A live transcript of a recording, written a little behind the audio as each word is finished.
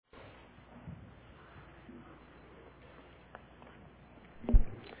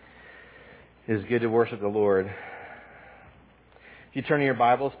It is good to worship the Lord. If you turn in your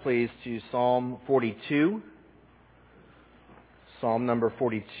Bibles, please, to Psalm 42. Psalm number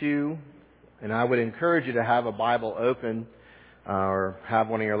 42. And I would encourage you to have a Bible open or have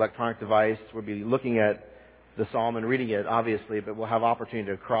one on your electronic device. We'll be looking at the Psalm and reading it, obviously, but we'll have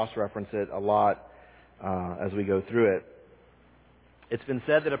opportunity to cross-reference it a lot as we go through it. It's been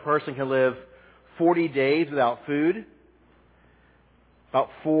said that a person can live 40 days without food,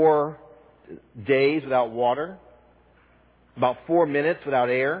 about 4 days without water, about 4 minutes without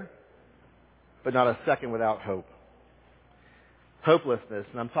air, but not a second without hope. Hopelessness,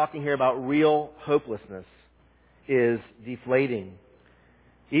 and I'm talking here about real hopelessness, is deflating.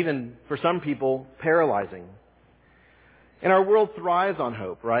 Even for some people, paralyzing. And our world thrives on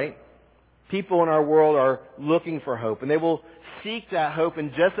hope, right? People in our world are looking for hope, and they will seek that hope in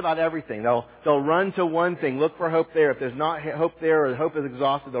just about everything. They'll run to one thing, look for hope there. If there's not hope there or hope is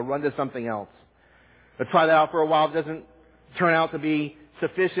exhausted, they'll run to something else. They'll try that out for a while. If it doesn't turn out to be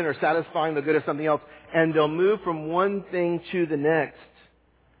sufficient or satisfying, they'll go to something else. And they'll move from one thing to the next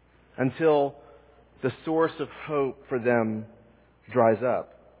until the source of hope for them dries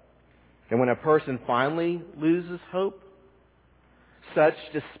up. And when a person finally loses hope, such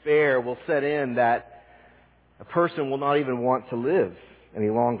despair will set in that a person will not even want to live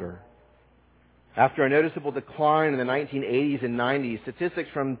any longer. After a noticeable decline in the 1980s and 90s, statistics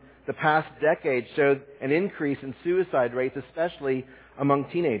from the past decade showed an increase in suicide rates, especially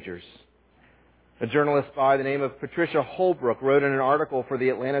among teenagers. A journalist by the name of Patricia Holbrook wrote in an article for the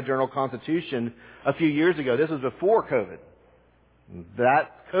Atlanta Journal-Constitution a few years ago. This was before COVID.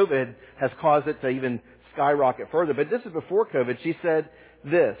 That COVID has caused it to even skyrocket further. But this is before COVID. She said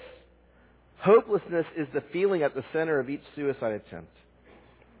this: hopelessness is the feeling at the center of each suicide attempt.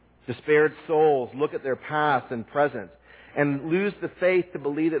 Despaired souls look at their past and present and lose the faith to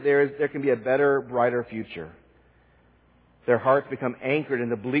believe that there can be a better, brighter future. Their hearts become anchored in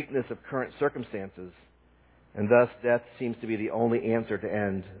the bleakness of current circumstances, and thus death seems to be the only answer to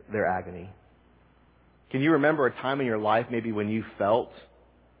end their agony. Can you remember a time in your life maybe when you felt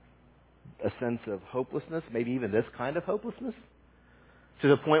a sense of hopelessness, maybe even this kind of hopelessness? To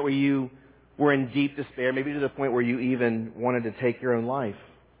the point where you were in deep despair, maybe to the point where you even wanted to take your own life.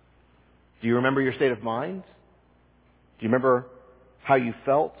 Do you remember your state of mind? Do you remember how you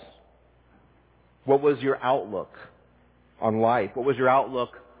felt? What was your outlook on life? What was your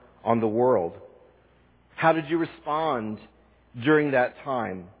outlook on the world? How did you respond during that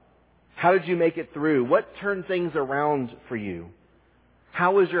time? How did you make it through? What turned things around for you?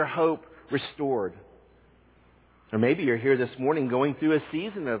 How was your hope restored? Or maybe you're here this morning going through a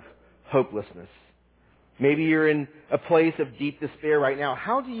season of hopelessness. Maybe you're in a place of deep despair right now.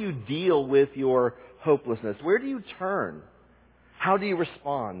 How do you deal with your hopelessness? Where do you turn? How do you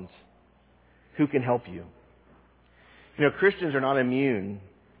respond? Who can help you? You know, Christians are not immune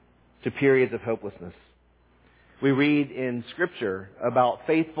to periods of hopelessness. We read in Scripture about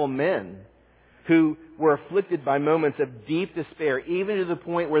faithful men who were afflicted by moments of deep despair, even to the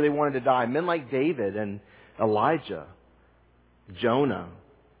point where they wanted to die. Men like David and Elijah, Jonah,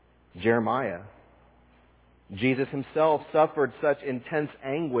 Jeremiah. Jesus himself suffered such intense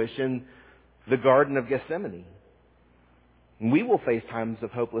anguish in the Garden of Gethsemane. And we will face times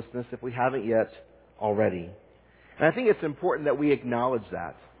of hopelessness if we haven't yet already. And I think it's important that we acknowledge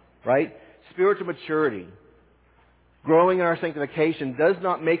that, right? Spiritual maturity, growing in our sanctification, does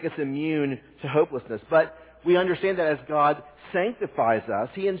not make us immune to hopelessness. But we understand that as God sanctifies us,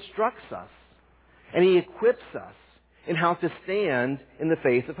 He instructs us and He equips us in how to stand in the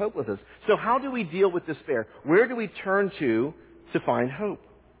face of hopelessness. So how do we deal with despair? Where do we turn to find hope?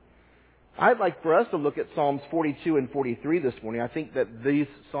 I'd like for us to look at Psalms 42 and 43 this morning. I think that these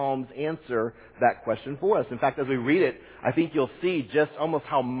Psalms answer that question for us. In fact, as we read it, I think you'll see just almost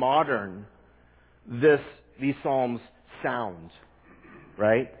how modern these Psalms sound,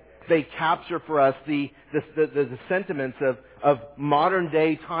 right? They capture for us the sentiments of modern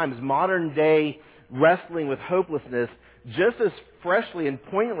day times, modern day wrestling with hopelessness, just as freshly and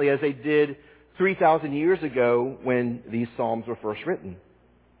poignantly as they did 3,000 years ago when these Psalms were first written.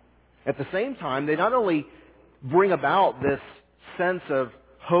 At the same time, they not only bring about this sense of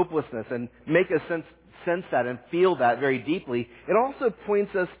hopelessness and make us sense that and feel that very deeply, it also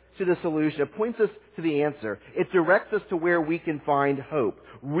points us to the solution. It points us to the answer. It directs us to where we can find hope,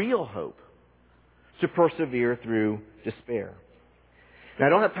 real hope, to persevere through despair. Now, I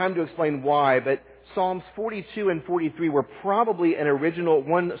don't have time to explain why, but Psalms 42 and 43 were probably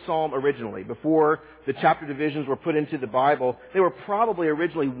one psalm originally. Before the chapter divisions were put into the Bible, they were probably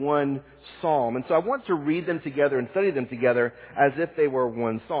originally one psalm. And so I want to read them together and study them together as if they were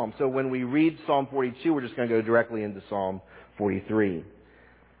one psalm. So when we read Psalm 42, we're just going to go directly into Psalm 43.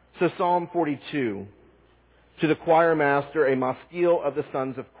 So Psalm 42. To the choir master, a maskil of the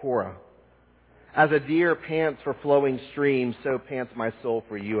sons of Korah. As a deer pants for flowing streams, so pants my soul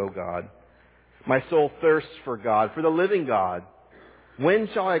for you, O God. My soul thirsts for God, for the living God. When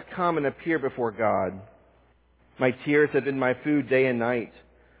shall I come and appear before God? My tears have been my food day and night,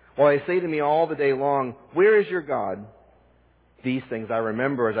 while they say to me all the day long, where is your God? These things I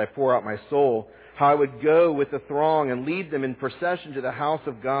remember as I pour out my soul, how I would go with the throng and lead them in procession to the house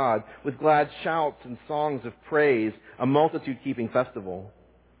of God with glad shouts and songs of praise, a multitude keeping festival.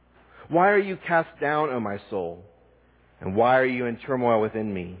 Why are you cast down, O my soul? And why are you in turmoil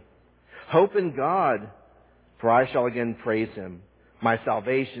within me? Hope in God, for I shall again praise Him, my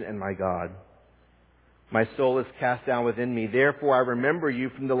salvation and my God. My soul is cast down within me. Therefore I remember you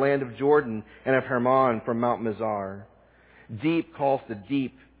from the land of Jordan and of Hermon from Mount Mizar. Deep calls to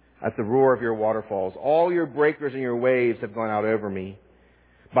deep at the roar of your waterfalls. All your breakers and your waves have gone out over me.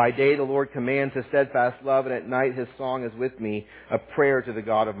 By day the Lord commands His steadfast love, and at night His song is with me, a prayer to the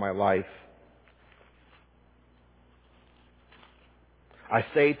God of my life. I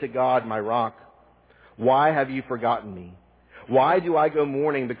say to God, my rock, why have you forgotten me? Why do I go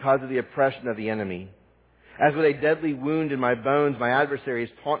mourning because of the oppression of the enemy? As with a deadly wound in my bones, my adversaries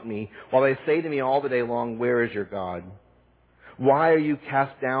taunt me, while they say to me all the day long, where is your God? Why are you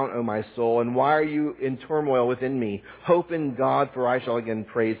cast down, O my soul, and why are you in turmoil within me? Hope in God, for I shall again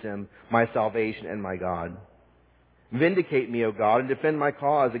praise Him, my salvation and my God. Vindicate me, O God, and defend my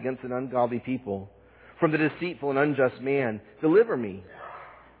cause against an ungodly people. From the deceitful and unjust man, deliver me.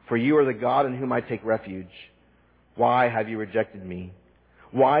 For you are the God in whom I take refuge. Why have you rejected me?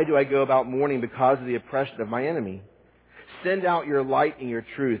 Why do I go about mourning because of the oppression of my enemy? Send out your light and your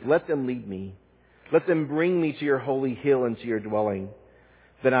truth. Let them lead me. Let them bring me to your holy hill and to your dwelling.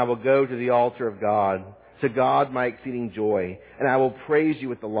 Then I will go to the altar of God, to God my exceeding joy, and I will praise you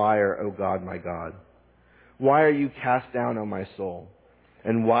with the lyre, O God my God. Why are you cast down, O my soul?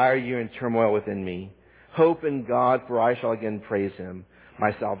 And why are you in turmoil within me? Hope in God, for I shall again praise Him,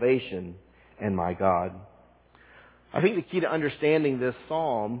 my salvation and my God. I think the key to understanding this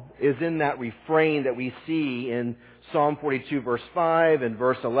psalm is in that refrain that we see in Psalm 42 verse 5 and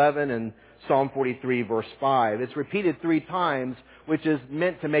verse 11 and Psalm 43 verse 5. It's repeated 3 times, which is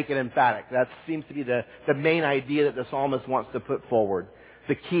meant to make it emphatic. That seems to be the main idea that the psalmist wants to put forward.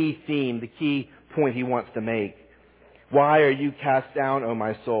 The key theme, the key point he wants to make. Why are you cast down, O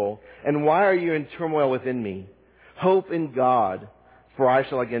my soul? And why are you in turmoil within me? Hope in God, for I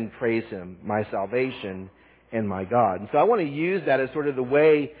shall again praise Him, my salvation and my God. And so I want to use that as sort of the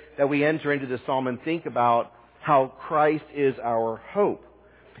way that we enter into the psalm and think about how Christ is our hope.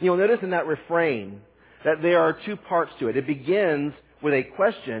 You'll notice in that refrain that there are 2 parts to it. It begins with a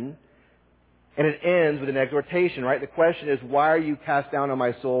question and it ends with an exhortation, right? The question is, why are you cast down, O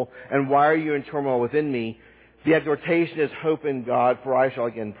my soul? And why are you in turmoil within me? The exhortation is, hope in God, for I shall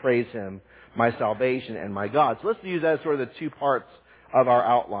again praise Him, my salvation and my God. So let's use that as sort of the 2 parts of our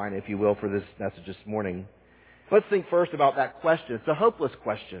outline, if you will, for this message this morning. Let's think first about that question. It's a hopeless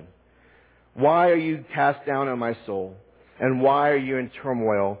question. Why are you cast down, O my soul? And why are you in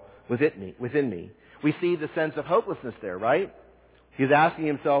turmoil within me? We see the sense of hopelessness there, right? He's asking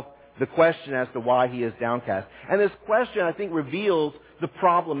himself the question as to why he is downcast. And this question, I think, reveals the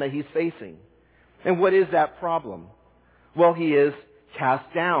problem that he's facing. And what is that problem? Well, he is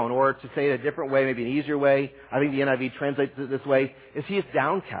cast down, or to say it a different way, maybe an easier way, I think the NIV translates it this way, is he is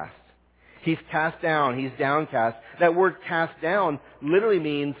downcast. He's cast down. He's downcast. That word cast down literally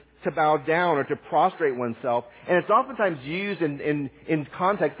means to bow down or to prostrate oneself. And it's oftentimes used in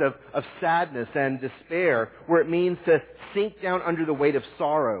context of sadness and despair, where it means to sink down under the weight of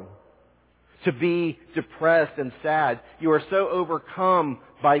sorrow, to be depressed and sad. You are so overcome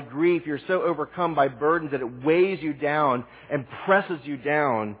by grief, you're so overcome by burdens that it weighs you down and presses you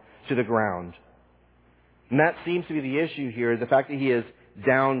down to the ground. And that seems to be the issue here, the fact that he is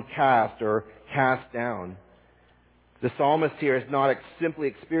downcast or cast down. The psalmist here is not simply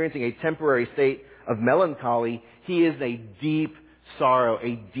experiencing a temporary state of melancholy. He is a deep sorrow,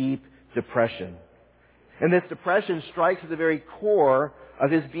 a deep depression. And this depression strikes at the very core of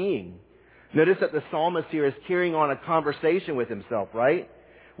his being. Notice that the psalmist here is carrying on a conversation with himself, right?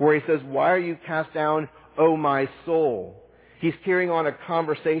 Where he says, why are you cast down, O my soul? He's carrying on a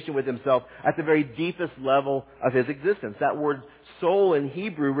conversation with himself at the very deepest level of his existence. That word soul in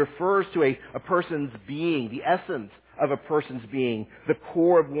Hebrew refers to a person's being, the essence of a person's being, the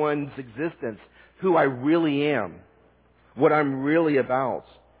core of one's existence, who I really am, what I'm really about.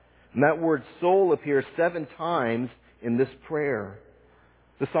 And that word soul appears 7 times in this prayer.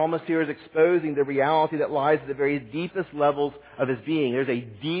 The psalmist here is exposing the reality that lies at the very deepest levels of his being. There's a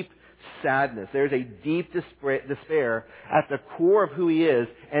deep sadness. There's a deep despair at the core of who he is,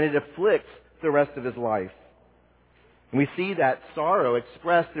 and it afflicts the rest of his life. And we see that sorrow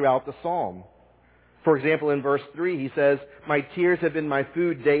expressed throughout the psalm. For example, in verse 3, he says, "My tears have been my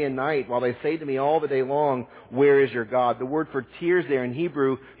food day and night, while they say to me all the day long, 'Where is your God?'" The word for tears there in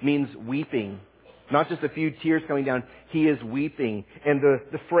Hebrew means weeping. Not just a few tears coming down. He is weeping. And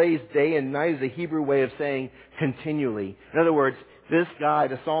the phrase day and night is a Hebrew way of saying continually. In other words, this guy,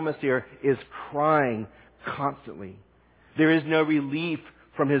 the psalmist here, is crying constantly. There is no relief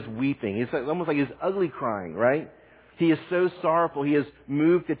from his weeping. It's almost like his ugly crying, right? He is so sorrowful. He is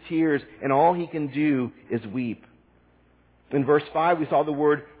moved to tears, and all he can do is weep. In verse 5, we saw the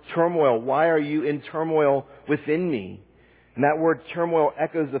word turmoil. "Why are you in turmoil within me?" And that word turmoil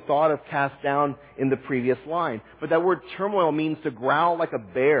echoes the thought of cast down in the previous line. But that word turmoil means to growl like a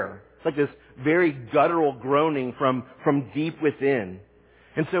bear. It's like this very guttural groaning from deep within.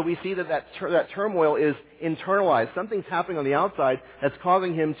 And so we see that turmoil is internalized. Something's happening on the outside that's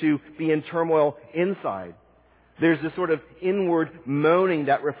causing him to be in turmoil inside. There's this sort of inward moaning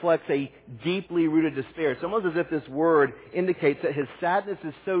that reflects a deeply rooted despair. It's almost as if this word indicates that his sadness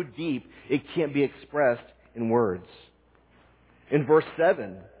is so deep it can't be expressed in words. In verse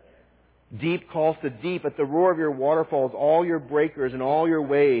 7, "Deep calls to deep at the roar of your waterfalls. All your breakers and all your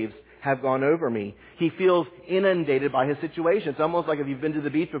waves have gone over me." He feels inundated by his situation. It's almost like if you've been to the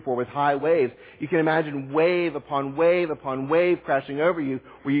beach before with high waves. You can imagine wave upon wave upon wave crashing over you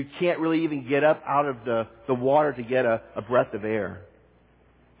where you can't really even get up out of the water to get a breath of air.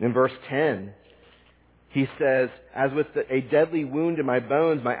 In verse 10, he says, "As with a deadly wound in my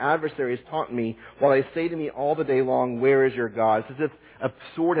bones, my adversaries taunt me, while they say to me all the day long, 'Where is your God?'" It's as if a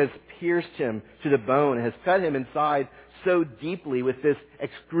sword has pierced him to the bone, has cut him inside so deeply with this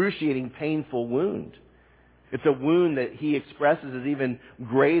excruciating, painful wound. It's a wound that he expresses as even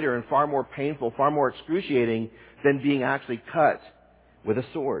greater and far more painful, far more excruciating than being actually cut with a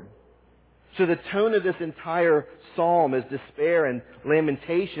sword. So the tone of this entire psalm is despair and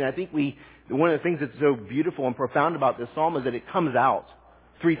lamentation. I think one of the things that's so beautiful and profound about this psalm is that it comes out.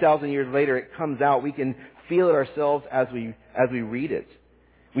 3,000 years later, it comes out. We can feel it ourselves as we read it.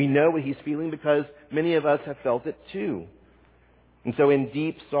 We know what he's feeling because many of us have felt it too. And so in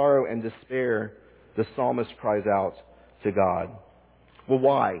deep sorrow and despair, the psalmist cries out to God. Well,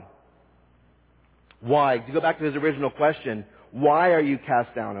 why? Why? To go back to his original question, why are you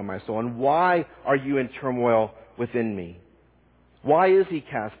cast down, O my soul? And why are you in turmoil within me? Why is he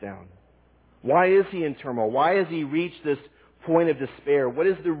cast down? Why is he in turmoil? Why has he reached this point of despair? What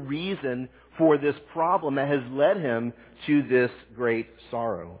is the reason for this problem that has led him to this great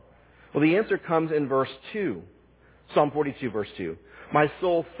sorrow? Well, the answer comes in verse 2. Psalm 42, verse 2. "My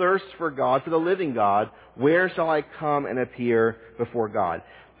soul thirsts for God, for the living God. Where shall I come and appear before God?"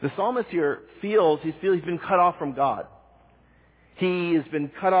 The psalmist here feels he's been cut off from God. He has been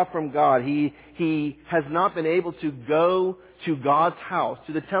cut off from God. He has not been able to go to God's house,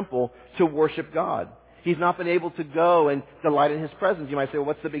 to the temple, to worship God. He's not been able to go and delight in his presence. You might say, well,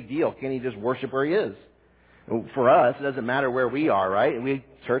 what's the big deal? Can't he just worship where he is? Well, for us, it doesn't matter where we are, right? And we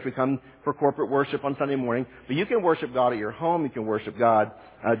come for corporate worship on Sunday morning. But you can worship God at your home. You can worship God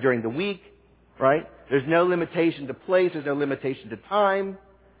during the week, right? There's no limitation to place. There's no limitation to time.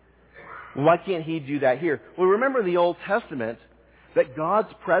 Why can't he do that here? Well, remember in the Old Testament that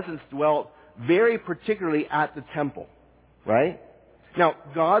God's presence dwelt very particularly at the temple, right? Now,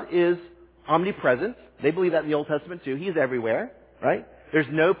 God is omnipresent. They believe that in the Old Testament too. He's everywhere, right? There's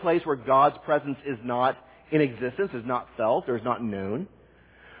no place where God's presence is not in existence, is not felt, or is not known.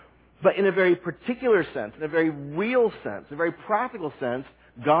 But in a very particular sense, in a very real sense, in a very practical sense,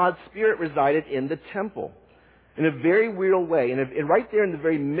 God's Spirit resided in the temple. In a very real way, and right there in the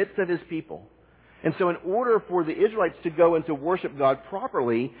very midst of his people. And so in order for the Israelites to go and to worship God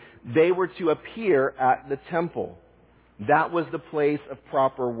properly, they were to appear at the temple. That was the place of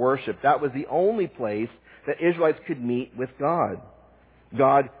proper worship. That was the only place that Israelites could meet with God.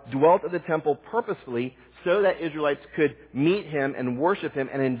 God dwelt at the temple purposefully so that Israelites could meet him and worship him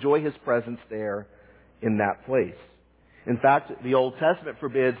and enjoy his presence there in that place. In fact, the Old Testament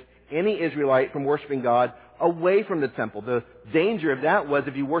forbids any Israelite from worshiping God away from the temple. The danger of that was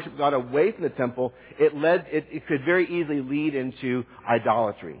if you worship God away from the temple, it could very easily lead into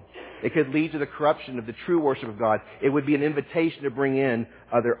idolatry. It could lead to the corruption of the true worship of God. It would be an invitation to bring in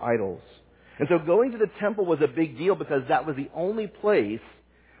other idols. And so going to the temple was a big deal because that was the only place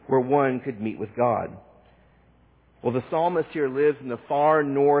where one could meet with God. Well, the psalmist here lives in the far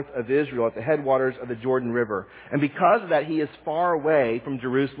north of Israel at the headwaters of the Jordan River. And because of that, he is far away from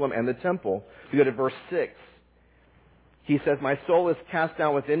Jerusalem and the temple. If you go to verse 6, he says, "My soul is cast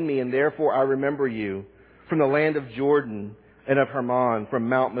down within me, and therefore I remember you from the land of Jordan and of Hermon, from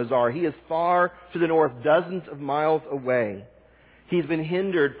Mount Mizar." He is far to the north, dozens of miles away. He's been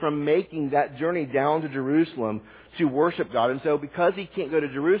hindered from making that journey down to Jerusalem to worship God. And so because he can't go to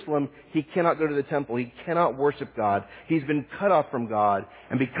Jerusalem, he cannot go to the temple. He cannot worship God. He's been cut off from God.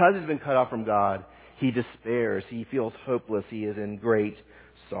 And because he's been cut off from God, he despairs. He feels hopeless. He is in great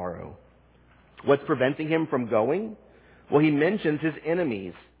sorrow. What's preventing him from going? Well, he mentions his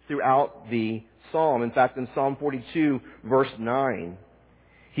enemies throughout the psalm. In fact, in Psalm 42, verse 9,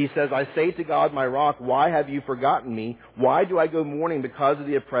 he says, "I say to God, my rock, why have you forgotten me? Why do I go mourning because of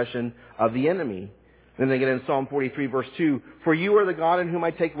the oppression of the enemy?" Then again in Psalm 43, verse 2, "For you are the God in whom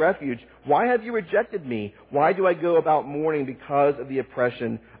I take refuge. Why have you rejected me? Why do I go about mourning because of the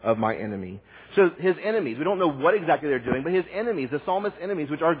oppression of my enemy?" So his enemies, we don't know what exactly they're doing, but his enemies, the psalmist's enemies,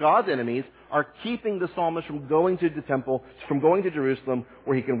 which are God's enemies, are keeping the psalmist from going to the temple, from going to Jerusalem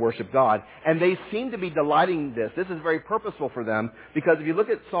where he can worship God. And they seem to be delighting in this. This is very purposeful for them because if you look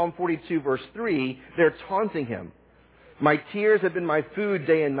at Psalm 42, verse 3, they're taunting him. "My tears have been my food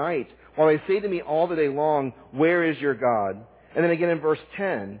day and night, while they say to me all the day long, 'Where is your God?'" And then again in verse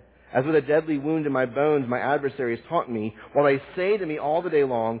 10, "As with a deadly wound in my bones, my adversaries taunt me, while they say to me all the day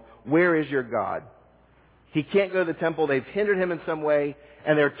long, 'Where is your God?'" He can't go to the temple. They've hindered him in some way,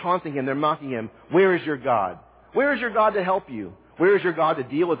 and they're taunting him. They're mocking him. "Where is your God? Where is your God to help you? Where is your God to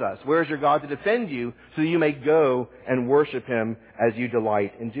deal with us? Where is your God to defend you so that you may go and worship him as you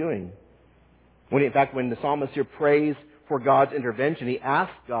delight in doing?" In fact, when the psalmist here prays for God's intervention, he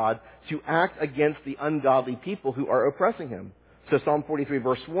asks God to act against the ungodly people who are oppressing him. So Psalm 43,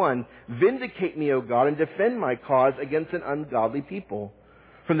 verse 1, "Vindicate me, O God, and defend my cause against an ungodly people.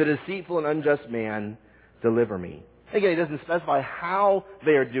 From the deceitful and unjust man, deliver me." Again, he doesn't specify how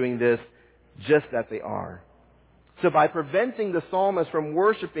they are doing this, just that they are. So by preventing the psalmist from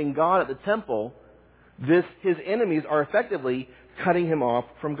worshiping God at the temple, his enemies are effectively cutting him off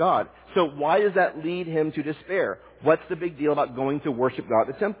from God. So why does that lead him to despair? What's the big deal about going to worship God at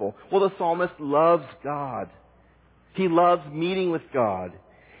the temple? Well, the psalmist loves God. He loves meeting with God.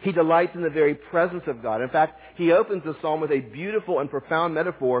 He delights in the very presence of God. In fact, he opens the psalm with a beautiful and profound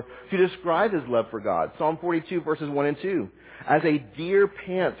metaphor to describe his love for God. Psalm 42, verses 1 and 2. "As a deer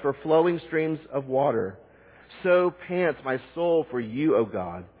pants for flowing streams of water, so pants my soul for you, O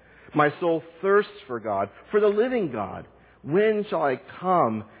God. My soul thirsts for God, for the living God. When shall I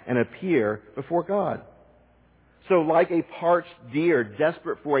come and appear before God?" So like a parched deer,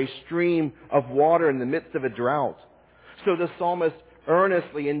 desperate for a stream of water in the midst of a drought, so the psalmist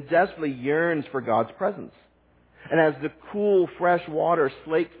earnestly and desperately yearns for God's presence. And as the cool, fresh water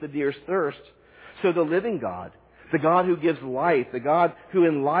slakes the deer's thirst, so the living God, the God who gives life, the God who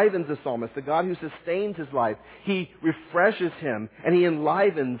enlivens the psalmist, the God who sustains his life, he refreshes him and he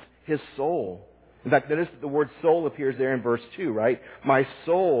enlivens his soul. In fact, notice that the word soul appears there in verse 2, right? "My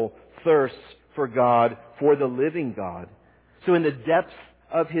soul thirsts for God, for the living God." So in the depths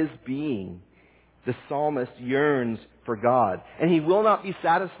of his being, the psalmist yearns for God, and he will not be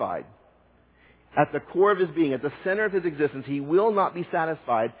satisfied. At the core of his being, at the center of his existence, he will not be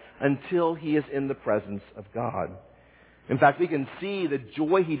satisfied until he is in the presence of God. In fact, we can see the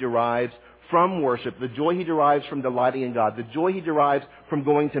joy he derives from worship, the joy he derives from delighting in God, the joy he derives from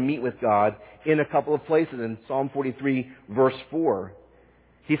going to meet with God in a couple of places. In Psalm 43, verse 4,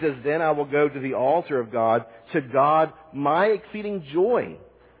 he says, "Then I will go to the altar of God, to God my exceeding joy.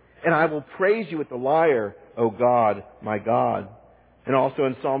 And I will praise you with the lyre, O God, my God." And also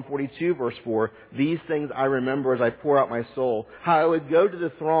in Psalm 42, verse 4, "These things I remember as I pour out my soul, how I would go to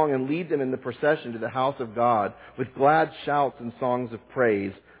the throng and lead them in the procession to the house of God with glad shouts and songs of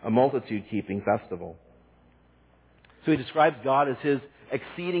praise, a multitude-keeping festival." So he describes God as his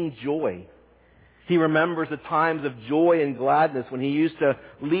exceeding joy. He remembers the times of joy and gladness when he used to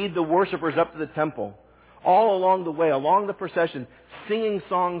lead the worshipers up to the temple. All along the way, along the procession, singing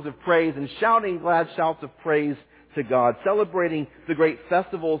songs of praise and shouting glad shouts of praise to God, celebrating the great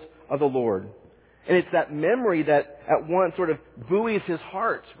festivals of the Lord. And it's that memory that at once sort of buoys his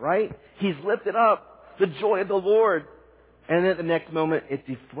heart, right? He's lifted up the joy of the Lord. And at the next moment, it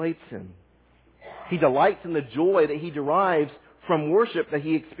deflates him. He delights in the joy that he derives from worship that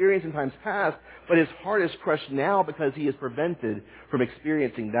he experienced in times past, but his heart is crushed now because he is prevented from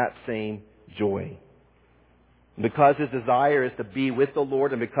experiencing that same joy. Because his desire is to be with the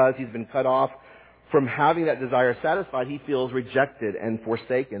Lord, and because he's been cut off from having that desire satisfied, he feels rejected and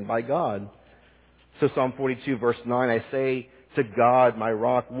forsaken by God. So Psalm 42 verse 9, I say to God, my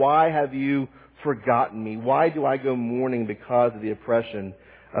rock, why have you forgotten me? Why do I go mourning because of the oppression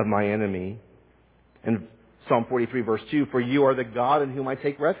of my enemy? And Psalm 43 verse 2, for you are the God in whom I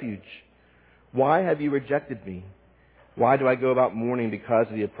take refuge. Why have you rejected me? Why do I go about mourning because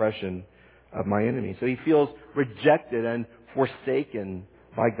of the oppression of my enemy? So he feels rejected and forsaken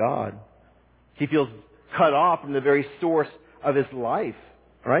by God. He feels cut off from the very source of his life.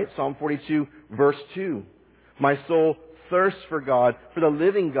 Right? Psalm 42 verse 2. My soul thirsts for God, for the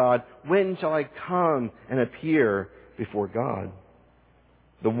living God. When shall I come and appear before God?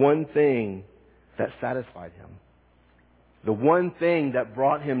 The one thing that satisfied him, the one thing that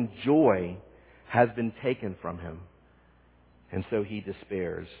brought him joy, has been taken from him. And so he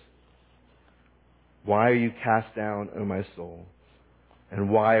despairs. Why are you cast down, O my soul? And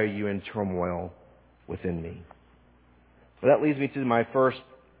why are you in turmoil within me? Well, that leads me to my first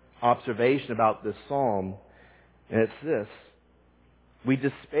observation about this psalm, and it's this. We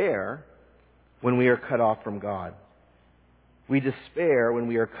despair when we are cut off from God. We despair when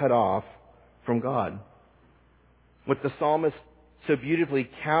we are cut off from God. What the psalmist so beautifully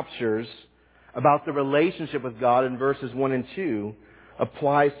captures about the relationship with God in verses 1 and 2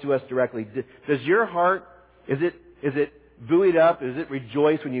 applies to us directly. Does your heart, is it buoyed up? Does it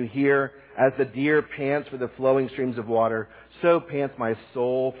rejoice when you hear, as the deer pants for the flowing streams of water, so pants my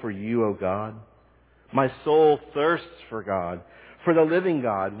soul for you, O God? My soul thirsts for God, for the living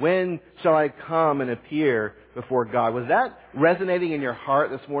God. When shall I come and appear before God? Was that resonating in your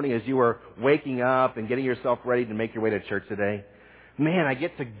heart this morning as you were waking up and getting yourself ready to make your way to church today? Man, I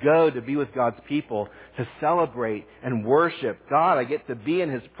get to go to be with God's people, to celebrate and worship God. I get to be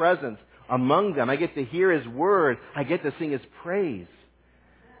in His presence among them. I get to hear His word. I get to sing His praise.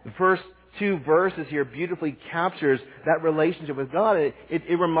 The first two verses here beautifully captures that relationship with God.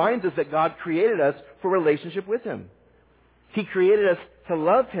 It reminds us that God created us for relationship with Him. He created us to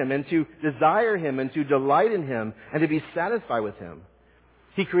love Him and to desire Him and to delight in Him and to be satisfied with Him.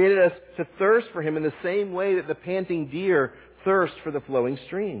 He created us to thirst for Him in the same way that the panting deer thirst for the flowing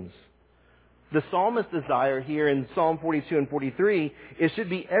streams. The psalmist's desire here in Psalm 42 and 43, it should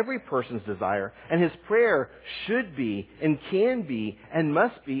be every person's desire. And his prayer should be and can be and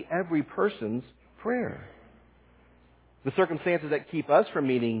must be every person's prayer. The circumstances that keep us from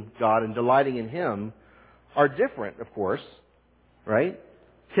meeting God and delighting in Him are different, of course, right?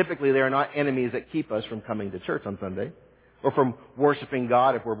 Typically, they are not enemies that keep us from coming to church on Sunday or from worshiping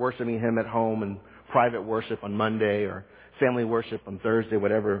God if we're worshiping Him at home and private worship on Monday or family worship on Thursday,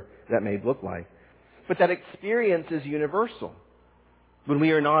 whatever that may look like. But that experience is universal. When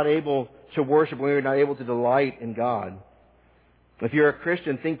we are not able to worship, when we are not able to delight in God. If you're a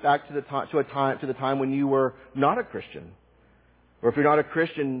Christian, think back to the time when you were not a Christian. Or if you're not a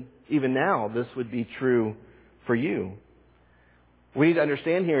Christian even now, this would be true for you. What we need to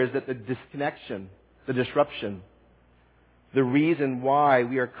understand here is that the disconnection, the disruption, the reason why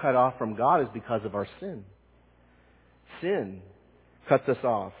we are cut off from God is because of our sin. Sin cuts us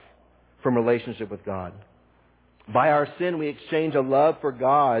off from relationship with God. By our sin, we exchange a love for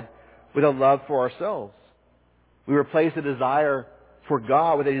God with a love for ourselves. We replace a desire for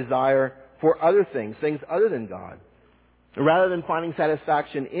God with a desire for other things other than God. And rather than finding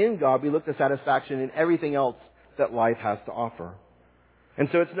satisfaction in God, we look to satisfaction in everything else that life has to offer. And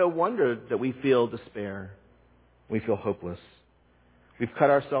so it's no wonder that we feel despair. We feel hopeless. We've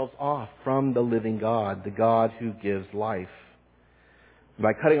cut ourselves off from the living God, the God who gives life.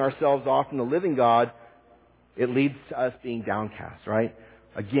 By cutting ourselves off from the living God, it leads to us being downcast, right?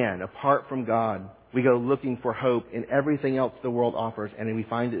 Again, apart from God, we go looking for hope in everything else the world offers, and then we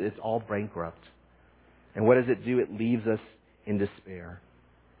find that it's all bankrupt. And what does it do? It leaves us in despair.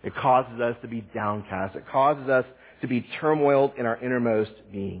 It causes us to be downcast. It causes us to be turmoiled in our innermost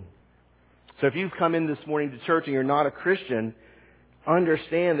being. So if you've come in this morning to church and you're not a Christian,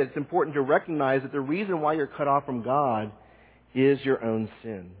 understand that it's important to recognize that the reason why you're cut off from God is your own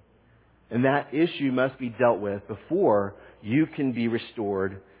sin. And that issue must be dealt with before you can be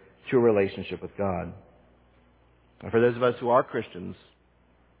restored to a relationship with God. And for those of us who are Christians,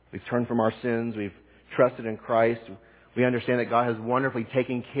 we've turned from our sins, we've trusted in Christ, we understand that God has wonderfully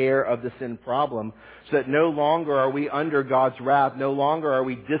taken care of the sin problem so that no longer are we under God's wrath, no longer are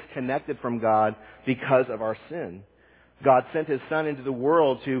we disconnected from God because of our sin. God sent His Son into the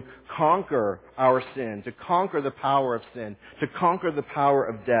world to conquer our sin, to conquer the power of sin, to conquer the power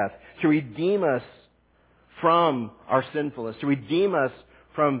of death, to redeem us from our sinfulness, to redeem us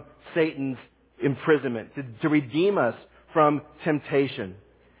from Satan's imprisonment, to redeem us from temptation,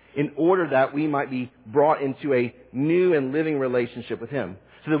 in order that we might be brought into a new and living relationship with Him,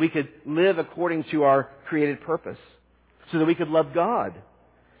 so that we could live according to our created purpose, so that we could love God,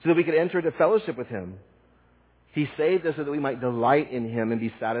 so that we could enter into fellowship with Him. He saved us so that we might delight in Him and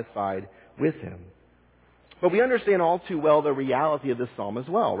be satisfied with Him. But we understand all too well the reality of this psalm as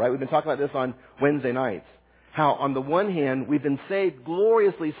well, right? We've been talking about this on Wednesday nights. How on the one hand, we've been saved,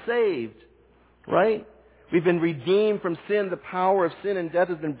 gloriously saved, right? We've been redeemed from sin. The power of sin and death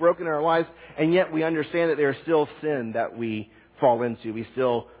has been broken in our lives, and yet we understand that there is still sin that we fall into. We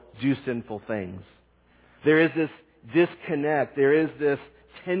still do sinful things. There is this disconnect. There is this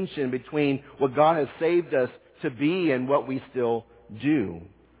tension between what God has saved us to be and what we still do.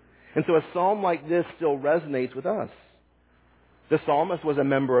 And so a psalm like this still resonates with us. The psalmist was a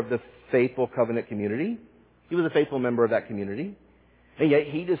member of the faithful covenant community. He was a faithful member of that community. And yet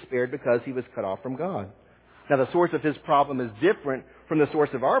he despaired because he was cut off from God. Now the source of his problem is different from the source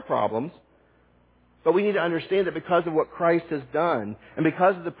of our problems. But we need to understand that because of what Christ has done, and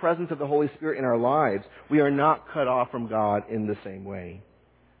because of the presence of the Holy Spirit in our lives, we are not cut off from God in the same way.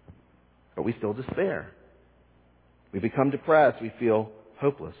 But we still despair. We become depressed. We feel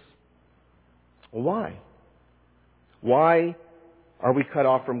hopeless. Well, why? Why are we cut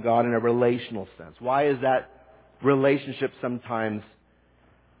off from God in a relational sense? Why is that relationship sometimes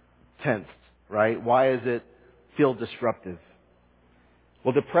tensed, right? Why does it feel disruptive?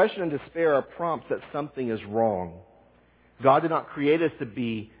 Well, depression and despair are prompts that something is wrong. God did not create us to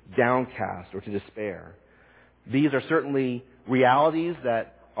be downcast or to despair. These are certainly realities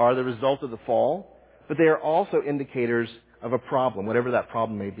that are the result of the fall, but they are also indicators of a problem, whatever that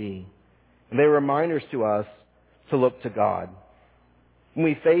problem may be. And they are reminders to us to look to God. When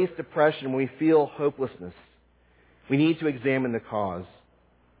we face depression, when we feel hopelessness, we need to examine the cause.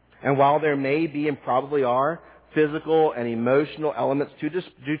 And while there may be and probably are physical and emotional elements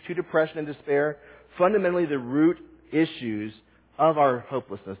to depression and despair, fundamentally the root issues of our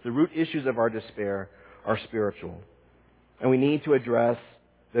hopelessness, the root issues of our despair are spiritual. And we need to address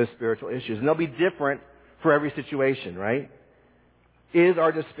those spiritual issues. And they'll be different for every situation, right? Is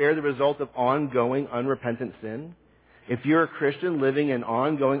our despair the result of ongoing unrepentant sin? If you're a Christian living in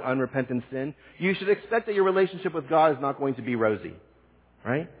ongoing unrepentant sin, you should expect that your relationship with God is not going to be rosy,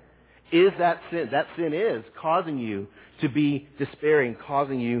 right? Is that sin is causing you to be despairing,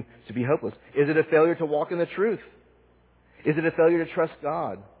 causing you to be hopeless? Is it a failure to walk in the truth? Is it a failure to trust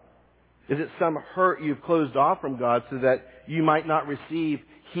God? Is it some hurt you've closed off from God so that you might not receive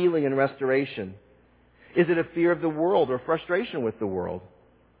healing and restoration? Is it a fear of the world or frustration with the world?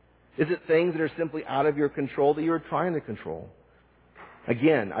 Is it things that are simply out of your control that you're trying to control?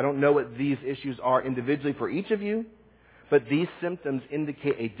 Again, I don't know what these issues are individually for each of you, but these symptoms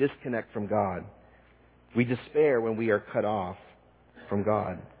indicate a disconnect from God. We despair when we are cut off from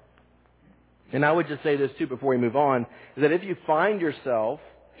God. And I would just say this too before we move on, is that if you find yourself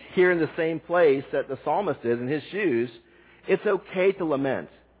here in the same place that the psalmist is in his shoes, it's okay to lament.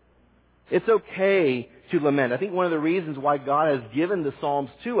 It's okay to lament. I think one of the reasons why God has given the Psalms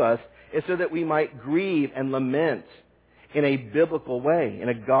to us is so that we might grieve and lament in a biblical way, in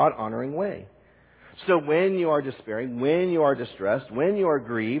a God-honoring way. So when you are despairing, when you are distressed, when you are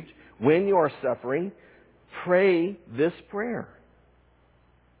grieved, when you are suffering, pray this prayer.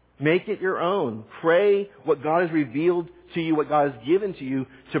 Make it your own. Pray what God has revealed to you, what God has given to you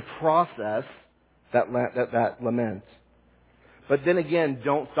to process that lament. But then again,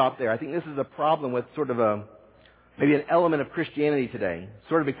 don't stop there. I think this is a problem with sort of maybe an element of Christianity today.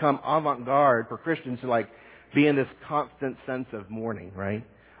 Sort of become avant-garde for Christians to be in this constant sense of mourning, right?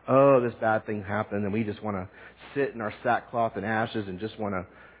 Oh, this bad thing happened, and we just want to sit in our sackcloth and ashes and just want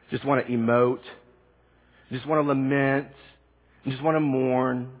to emote, just want to lament, and just want to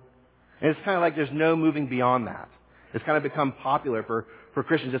mourn. And it's kind of like there's no moving beyond that. It's kind of become popular for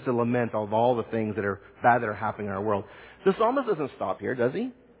Christians just to lament of all the things that are bad that are happening in our world. The psalmist doesn't stop here, does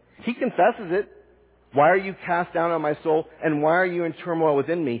he? He confesses it. Why are you cast down on my soul, and why are you in turmoil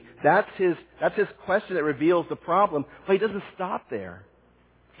within me? That's his question that reveals the problem. But he doesn't stop there.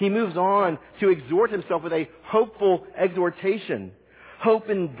 He moves on to exhort himself with a hopeful exhortation. Hope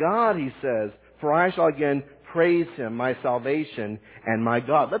in God, he says, for I shall again praise Him, my salvation and my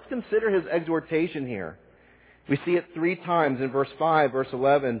God. Let's consider his exhortation here. We see it 3 times in verse 5, verse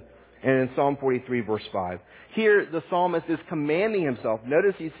 11, and in Psalm 43, verse 5. Here, the psalmist is commanding himself.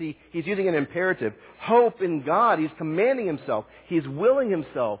 Notice you see he's using an imperative. Hope in God. He's commanding himself. He's willing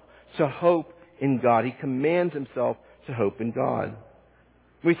himself to hope in God. He commands himself to hope in God.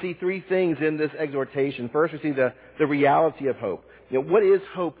 We see three things in this exhortation. First, we see the reality of hope. What is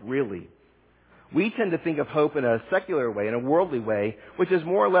hope really? We tend to think of hope in a secular way, in a worldly way, which is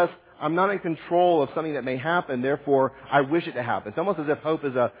more or less, I'm not in control of something that may happen, therefore I wish it to happen. It's almost as if hope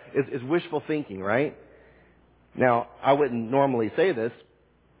is wishful thinking, right? Now, I wouldn't normally say this.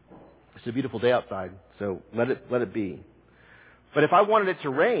 It's a beautiful day outside, so let it be. But if I wanted it to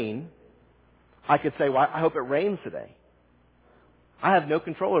rain, I could say, well, I hope it rains today. I have no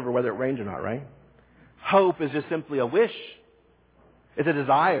control over whether it rains or not, right? Hope is just simply a wish. It's a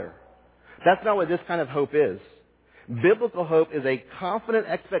desire. That's not what this kind of hope is. Biblical hope is a confident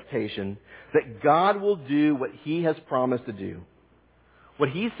expectation that God will do what He has promised to do. What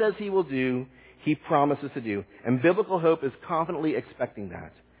He says He will do, He promises to do. And biblical hope is confidently expecting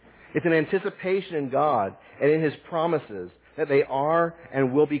that. It's an anticipation in God and in His promises that they are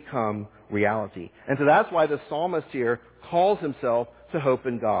and will become reality. And so that's why the psalmist here calls himself to hope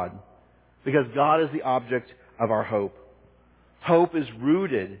in God. Because God is the object of our hope. Hope is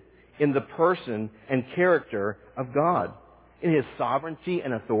rooted in the person and character of God, in His sovereignty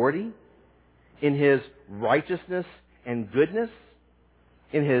and authority, in His righteousness and goodness,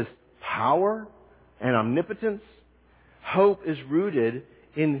 in His power and omnipotence. Hope is rooted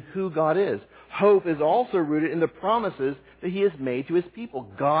in who God is. Hope is also rooted in the promises that He has made to His people.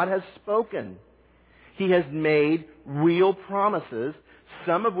 God has spoken. He has made real promises,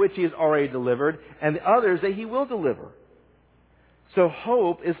 some of which He has already delivered, and the others that He will deliver. So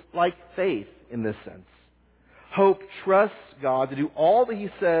hope is like faith in this sense. Hope trusts God to do all that He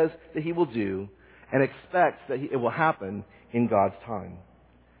says that He will do and expects that it will happen in God's time.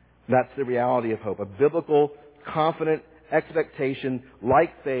 That's the reality of hope. A biblical, confident expectation,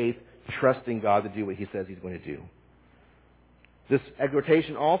 like faith, trusting God to do what He says He's going to do. This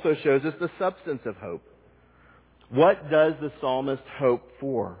exhortation also shows us the substance of hope. What does the psalmist hope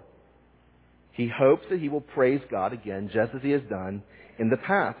for? He hopes that he will praise God again, just as he has done in the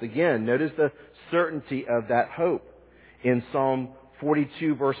past. Again, notice the certainty of that hope. In Psalm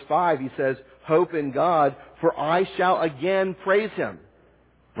 42, verse 5, he says, hope in God, for I shall again praise Him.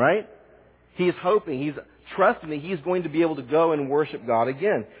 Right? He's hoping, he's trusting that he's going to be able to go and worship God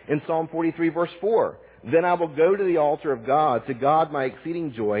again. In Psalm 43, verse 4, then I will go to the altar of God, to God my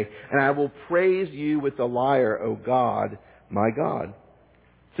exceeding joy, and I will praise you with the lyre, O God, my God.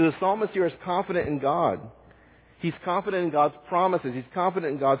 So the psalmist here is confident in God. He's confident in God's promises. He's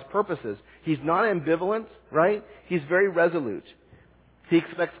confident in God's purposes. He's not ambivalent, right? He's very resolute. He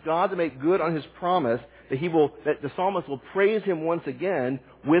expects God to make good on His promise that the psalmist will praise Him once again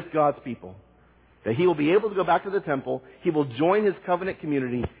with God's people. That he will be able to go back to the temple, he will join his covenant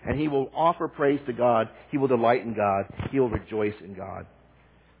community, and he will offer praise to God. He will delight in God. He will rejoice in God.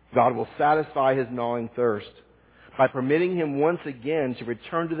 God will satisfy his gnawing thirst by permitting him once again to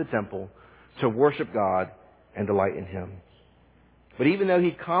return to the temple to worship God and delight in Him. But even though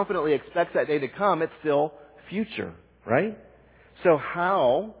he confidently expects that day to come, it's still future, right? So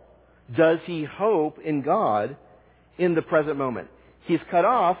how does he hope in God in the present moment? He's cut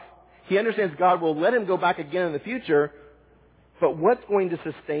off. He understands God will let him go back again in the future, but what's going to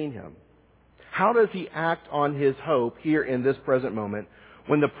sustain him? How does he act on his hope here in this present moment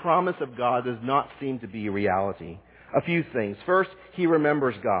when the promise of God does not seem to be a reality? A few things. First, he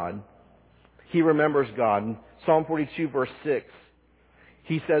remembers God. He remembers God. In Psalm 42, verse 6,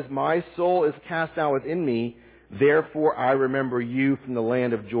 he says, my soul is cast down within me, therefore I remember you from the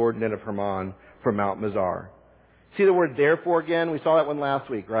land of Jordan and of Hermon, from Mount Mizar. See the word therefore again? We saw that one last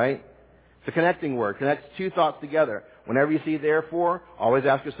week, right? It's a connecting word. Connects two thoughts together. Whenever you see therefore, always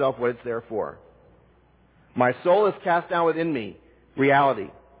ask yourself what it's there for. My soul is cast down within me. Reality.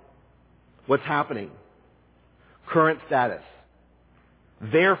 What's happening? Current status.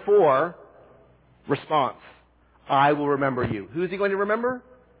 Therefore, response. I will remember you. Who is he going to remember?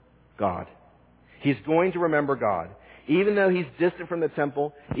 God. He's going to remember God. Even though he's distant from the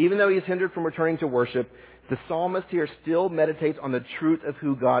temple, even though he's hindered from returning to worship, the psalmist here still meditates on the truth of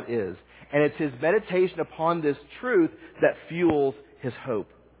who God is. And it's his meditation upon this truth that fuels his hope.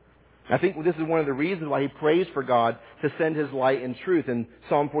 I think this is one of the reasons why he prays for God to send his light and truth in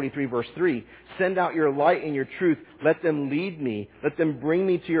Psalm 43, verse 3. Send out your light and your truth. Let them lead me. Let them bring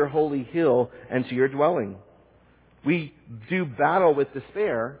me to your holy hill and to your dwelling. We do battle with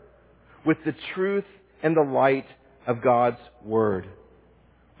despair with the truth and the light of God's Word.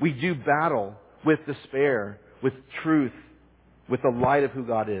 We do battle with despair, with truth, with the light of who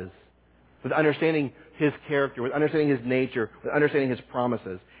God is. with understanding His character, with understanding His nature, with understanding His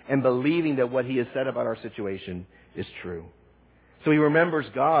promises, and believing that what He has said about our situation is true. So he remembers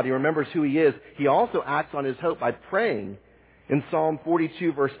God. He remembers who He is. He also acts on his hope by praying. In Psalm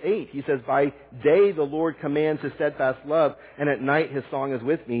 42, verse 8, he says, "By day the Lord commands His steadfast love, and at night His song is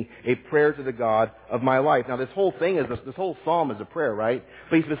with me, a prayer to the God of my life." Now this whole psalm is a prayer, right?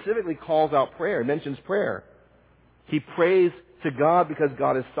 But he specifically calls out prayer, mentions prayer. He prays to God because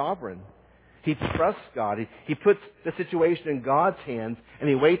God is sovereign. He trusts God. He puts the situation in God's hands, and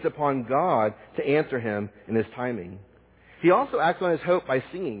he waits upon God to answer him in His timing. He also acts on his hope by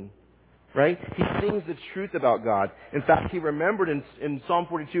singing. Right? He sings the truth about God. In fact, he remembered in Psalm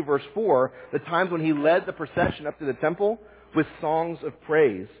 42, verse 4, the times when he led the procession up to the temple with songs of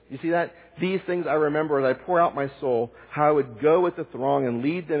praise. You see that? "These things I remember as I pour out my soul, how I would go with the throng and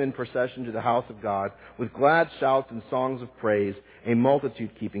lead them in procession to the house of God with glad shouts and songs of praise, a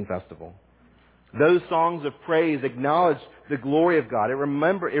multitude-keeping festival." Those songs of praise acknowledged the glory of God. It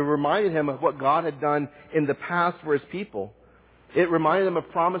reminded him of what God had done in the past for His people. It reminded them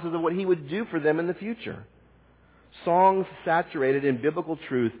of promises of what He would do for them in the future. Songs saturated in biblical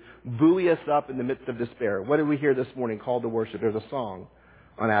truth buoy us up in the midst of despair. What did we hear this morning called to worship? There's a song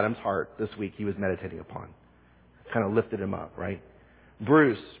on Adam's heart this week he was meditating upon. Kind of lifted him up, right?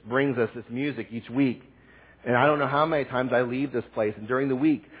 Bruce brings us this music each week. And I don't know how many times I leave this place, and during the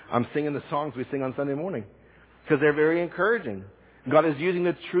week I'm singing the songs we sing on Sunday morning because they're very encouraging. God is using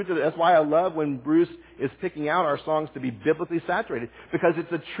the truth of it. That's why I love when Bruce is picking out our songs to be biblically saturated, because it's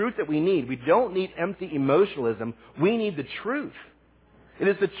the truth that we need. We don't need empty emotionalism. We need the truth. It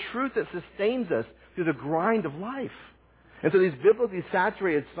is the truth that sustains us through the grind of life. And so these biblically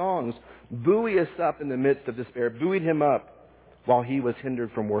saturated songs buoy us up in the midst of despair, buoyed him up while he was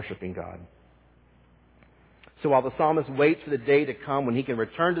hindered from worshiping God. So while the psalmist waits for the day to come when he can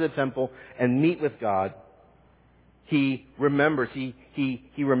return to the temple and meet with God, he remembers. He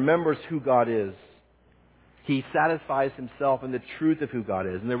remembers who God is. He satisfies himself in the truth of who God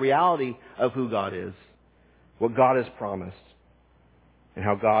is and the reality of who God is, what God has promised, and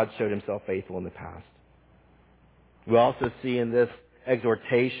how God showed Himself faithful in the past. We also see in this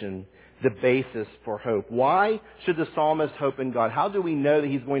exhortation the basis for hope. Why should the psalmist hope in God? How do we know that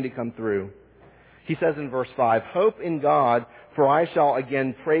He's going to come through? He says in verse 5, "Hope in God, for I shall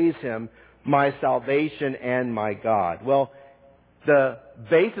again praise Him, my salvation and my God." Well, the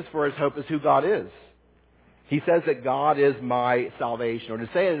basis for his hope is who God is. He says that God is my salvation. Or to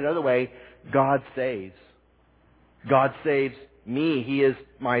say it another way, God saves. God saves me. He is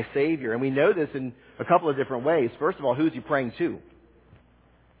my Savior. And we know this in a couple of different ways. First of all, who is he praying to?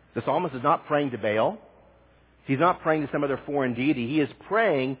 The psalmist is not praying to Baal. He's not praying to some other foreign deity. He is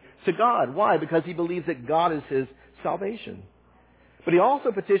praying to God. Why? Because he believes that God is his salvation. But he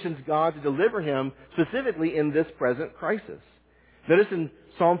also petitions God to deliver him specifically in this present crisis. Notice in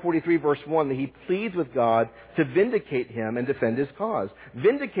Psalm 43 verse 1 that he pleads with God to vindicate him and defend his cause.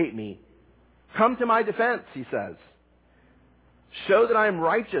 "Vindicate me. Come to my defense," he says. "Show that I am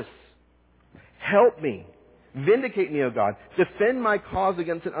righteous. Help me. Vindicate me, O God. Defend my cause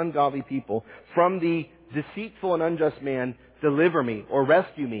against an ungodly people. From the deceitful and unjust man, deliver me, or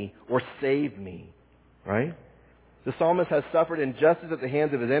rescue me, or save me." Right? The psalmist has suffered injustice at the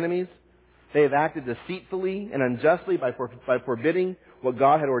hands of his enemies. They have acted deceitfully and unjustly by forbidding what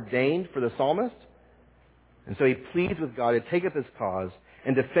God had ordained for the psalmist. And so he pleads with God to take up his cause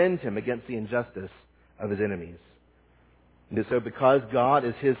and defend him against the injustice of his enemies. And so because God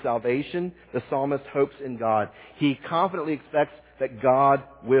is his salvation, the psalmist hopes in God. He confidently expects that God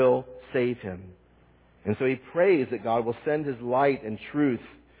will save him. And so he prays that God will send His light and truth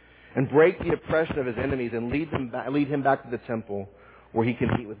and break the oppression of his enemies and lead him back to the temple where he can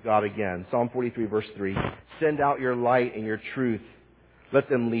meet with God again. Psalm 43 verse 3. "Send out your light and your truth. Let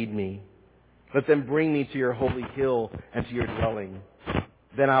them lead me. Let them bring me to your holy hill and to your dwelling.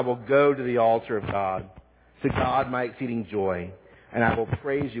 Then I will go to the altar of God, to God my exceeding joy, and I will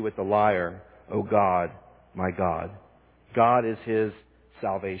praise you with the lyre, O God, my God." God is his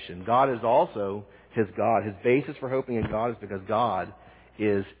salvation. God is also his God. His basis for hoping in God is because God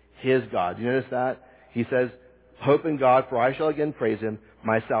is his God. Do you notice that? He says, "Hope in God, for I shall again praise Him,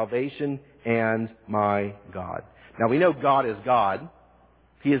 my salvation and my God." Now we know God is God.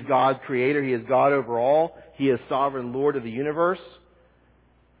 He is God's creator. He is God over all. He is sovereign Lord of the universe.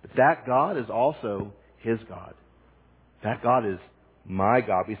 But that God is also his God. That God is my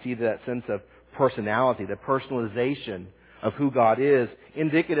God. We see that sense of personality, the personalization of who God is,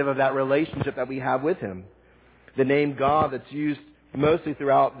 indicative of that relationship that we have with Him. The name God that's used mostly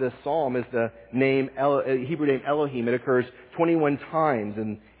throughout this psalm is the Hebrew name Elohim. It occurs 21 times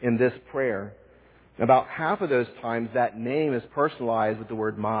in this prayer. About half of those times, that name is personalized with the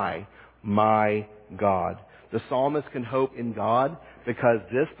word my God. The psalmist can hope in God because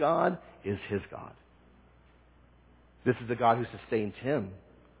this God is his God. This is the God who sustains him.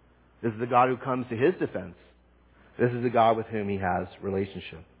 This is the God who comes to his defense. This is the God with whom he has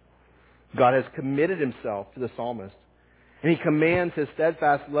relationship. God has committed himself to the psalmist, and he commands his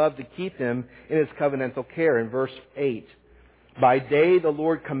steadfast love to keep him in his covenantal care. In verse 8, by day the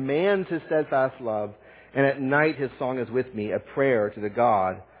Lord commands his steadfast love, and at night his song is with me, a prayer to the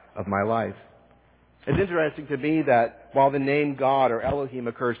God of my life. It's interesting to me that while the name God or Elohim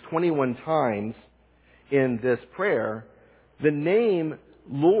occurs 21 times in this prayer, the name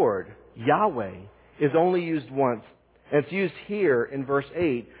Lord, Yahweh, is only used once. And it's used here in verse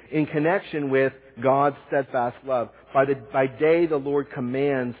 8 in connection with God's steadfast love. By day the Lord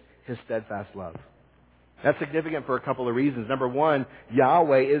commands his steadfast love. That's significant for a couple of reasons. Number one,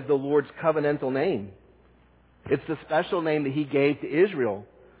 Yahweh is the Lord's covenantal name. It's the special name that he gave to Israel.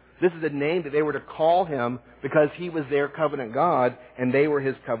 This is a name that they were to call him because he was their covenant God and they were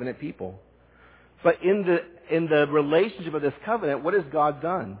his covenant people. But in the relationship of this covenant, what has God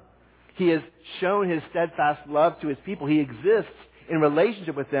done? He has shown his steadfast love to his people. He exists in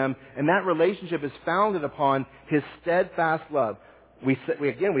relationship with them, and that relationship is founded upon his steadfast love. We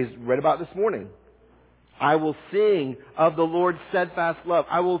read about this morning. I will sing of the Lord's steadfast love.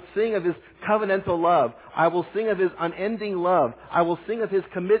 I will sing of his covenantal love. I will sing of his unending love. I will sing of his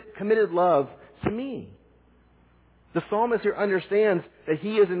committed love to me. The psalmist here understands that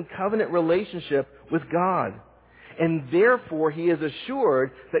he is in covenant relationship with God. And therefore, he is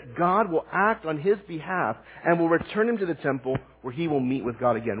assured that God will act on his behalf and will return him to the temple where he will meet with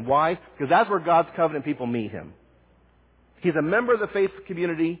God again. Why? Because that's where God's covenant people meet him. He's a member of the faith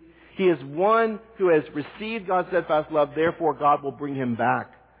community. He is one who has received God's steadfast love. Therefore, God will bring him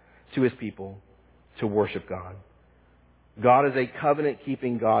back to his people to worship God. God is a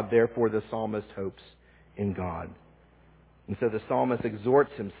covenant-keeping God. Therefore, the psalmist hopes in God. And so the psalmist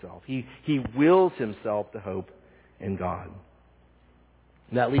exhorts himself. He wills himself to hope in God.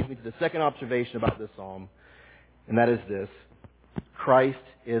 And that leads me to the second observation about this psalm, and that is this: Christ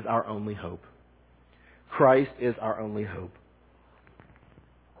is our only hope. Christ is our only hope.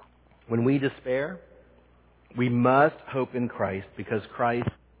 When we despair, we must hope in Christ because Christ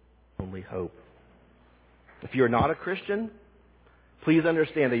is our only hope. If you're not a Christian, please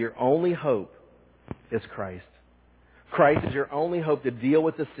understand that your only hope is Christ. Christ is your only hope to deal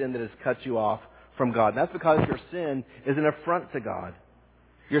with the sin that has cut you off from God. And that's because your sin is an affront to God.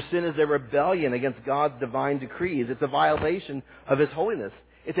 Your sin is a rebellion against God's divine decrees. It's a violation of his holiness.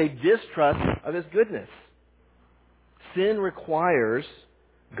 It's a distrust of his goodness. Sin requires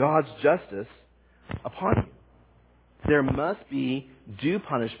God's justice upon you. There must be due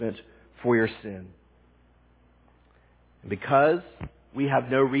punishment for your sin. Because we have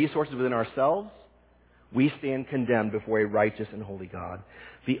no resources within ourselves, we stand condemned before a righteous and holy God.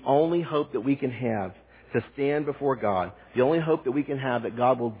 The only hope that we can have to stand before God, the only hope that we can have that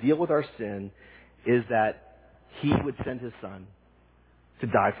God will deal with our sin, is that he would send his Son to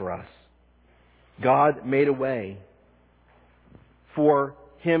die for us. God made a way for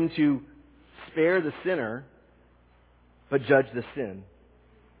him to spare the sinner, but judge the sin.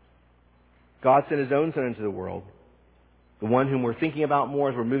 God sent his own Son into the world, the one whom we're thinking about more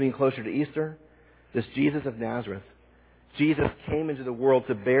as we're moving closer to Easter, this Jesus of Nazareth. Jesus came into the world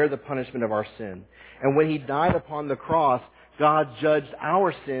to bear the punishment of our sin. And when he died upon the cross, God judged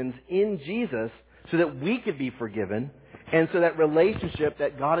our sins in Jesus so that we could be forgiven and so that relationship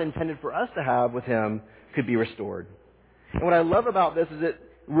that God intended for us to have with him could be restored. And what I love about this is it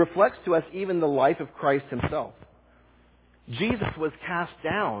reflects to us even the life of Christ himself. Jesus was cast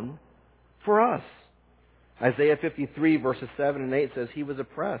down for us. Isaiah 53 verses 7 and 8 says, he was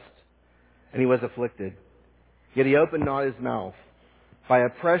oppressed and he was afflicted, yet he opened not his mouth. By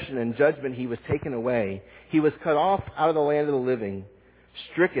oppression and judgment he was taken away. He was cut off out of the land of the living,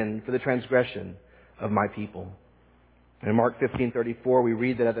 stricken for the transgression of my people. And in Mark 15:34 we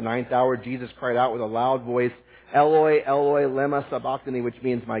read that at the 9th hour Jesus cried out with a loud voice, Eloi, Eloi, lema sabachthani, which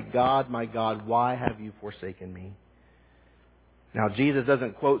means, my God, why have you forsaken me? Now Jesus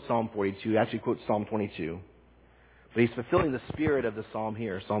doesn't quote Psalm 42, he actually quotes Psalm 22. But he's fulfilling the spirit of the psalm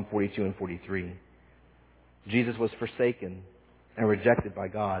here, Psalm 42 and 43. Jesus was forsaken and rejected by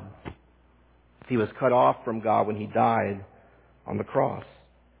God. He was cut off from God when he died on the cross.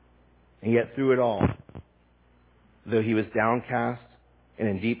 And yet through it all, though he was downcast and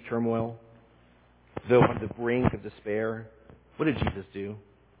in deep turmoil, though on the brink of despair, What did Jesus do?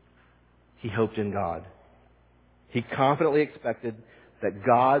 He hoped in God. He confidently expected that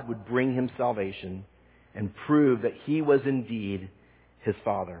God would bring him salvation and prove that he was indeed his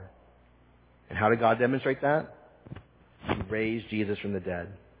Father. And how did God demonstrate that? He raised Jesus from the dead.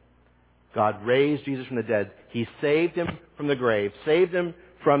 God raised Jesus from the dead. He saved him from the grave, saved him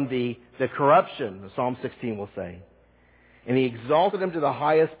from the corruption, Psalm 16 will say. And he exalted him to the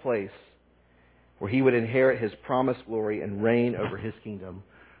highest place where he would inherit his promised glory and reign over his kingdom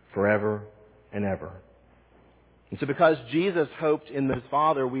forever and ever. And so because Jesus hoped in his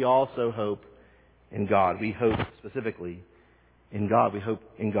Father, we also hope in God. We hope specifically in God. We hope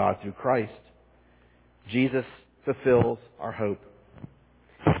in God through Christ. Jesus fulfills our hope.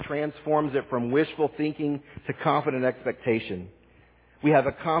 He transforms it from wishful thinking to confident expectation. We have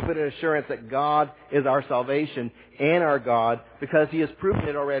a confident assurance that God is our salvation and our God because he has proven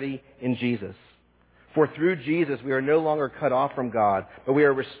it already in Jesus. For through Jesus, we are no longer cut off from God, but we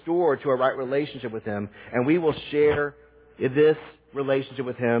are restored to a right relationship with him, and we will share this relationship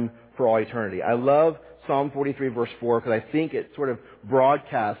with him for all eternity. I love Psalm 43 verse 4 because I think it sort of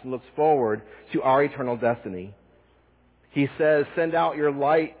broadcasts and looks forward to our eternal destiny. He says, "Send out your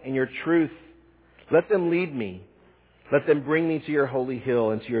light and your truth. Let them lead me. Let them bring me to your holy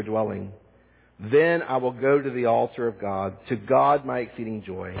hill and to your dwelling. Then I will go to the altar of God, to God my exceeding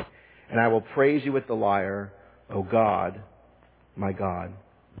joy, and I will praise you with the lyre, O God, my God."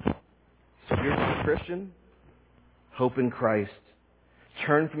 So if you're a Christian, hope in Christ.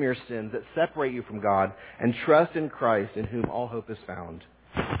 Turn from your sins that separate you from God and trust in Christ in whom all hope is found.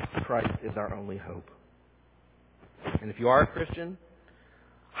 Christ is our only hope. And if you are a Christian,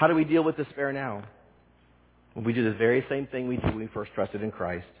 how do we deal with despair now? Well, we do the very same thing we did when we first trusted in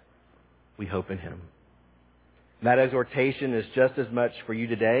Christ. We hope in him. That exhortation is just as much for you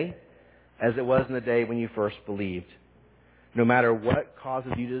today as it was in the day when you first believed. No matter what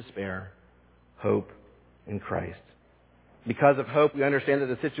causes you to despair, hope in Christ. Because of hope, we understand that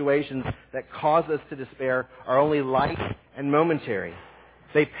the situations that cause us to despair are only light and momentary.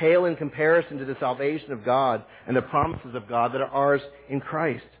 They pale in comparison to the salvation of God and the promises of God that are ours in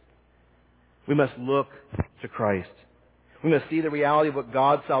Christ. We must look to Christ. We must see the reality of what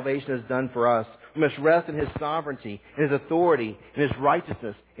God's salvation has done for us. We must rest in his sovereignty, in his authority, in his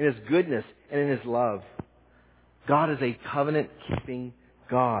righteousness, in his goodness, and in his love. God is a covenant-keeping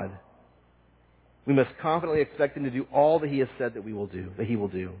God. We must confidently expect him to do all that he has said that he will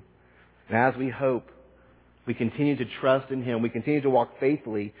do. And as we hope, we continue to trust in him. We continue to walk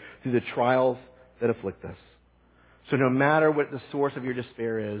faithfully through the trials that afflict us. So no matter what the source of your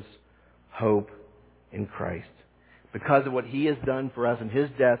despair is, hope in Christ. Because of what he has done for us in his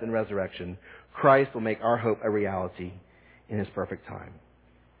death and resurrection, Christ will make our hope a reality in his perfect time.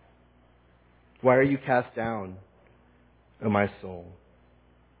 Why are you cast down, O my soul?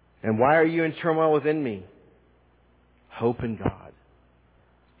 And why are you in turmoil within me? Hope in God,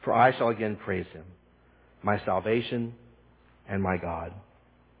 for I shall again praise him, my salvation and my God.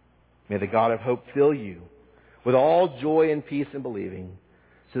 May the God of hope fill you with all joy and peace in believing,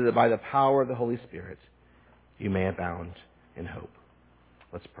 so that by the power of the Holy Spirit you may abound in hope.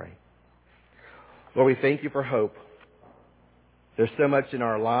 Let's pray. Lord, we thank you for hope. There's so much in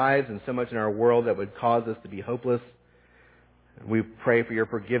our lives and so much in our world that would cause us to be hopeless. We pray for your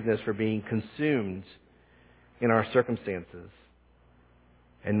forgiveness for being consumed in our circumstances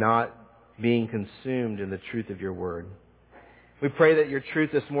and not being consumed in the truth of your word. We pray that your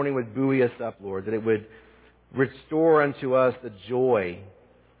truth this morning would buoy us up, Lord, that it would restore unto us the joy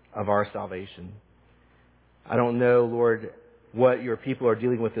of our salvation. I don't know, Lord, what your people are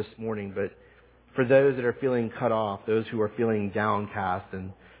dealing with this morning, but for those that are feeling cut off, those who are feeling downcast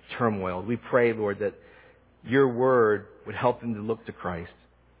and turmoil, we pray, Lord, that your word would help them to look to Christ,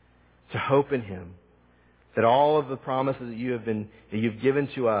 to hope in him, that all of the promises that you've given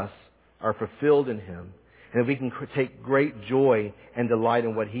to us are fulfilled in him, and that we can take great joy and delight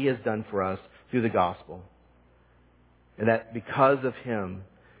in what he has done for us through the gospel. And that because of him,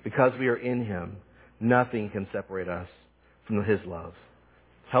 because we are in him, nothing can separate us from his love.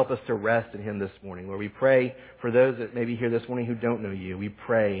 Help us to rest in him this morning. Lord, we pray for those that may be here this morning who don't know you. We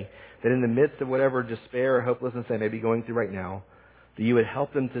pray that in the midst of whatever despair or hopelessness they may be going through right now, that you would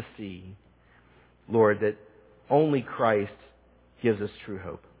help them to see, Lord, that only Christ gives us true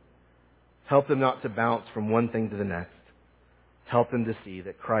hope. Help them not to bounce from one thing to the next. Help them to see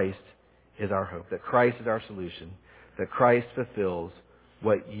that Christ is our hope, that Christ is our solution, that Christ fulfills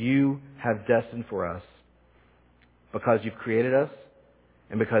what you have destined for us because you've created us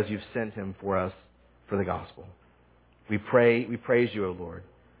and because you've sent him for us for the gospel. We praise you, O Lord,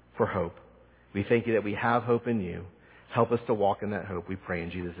 for hope. We thank you that we have hope in you. Help us to walk in that hope. We pray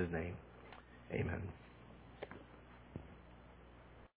in Jesus' name. Amen.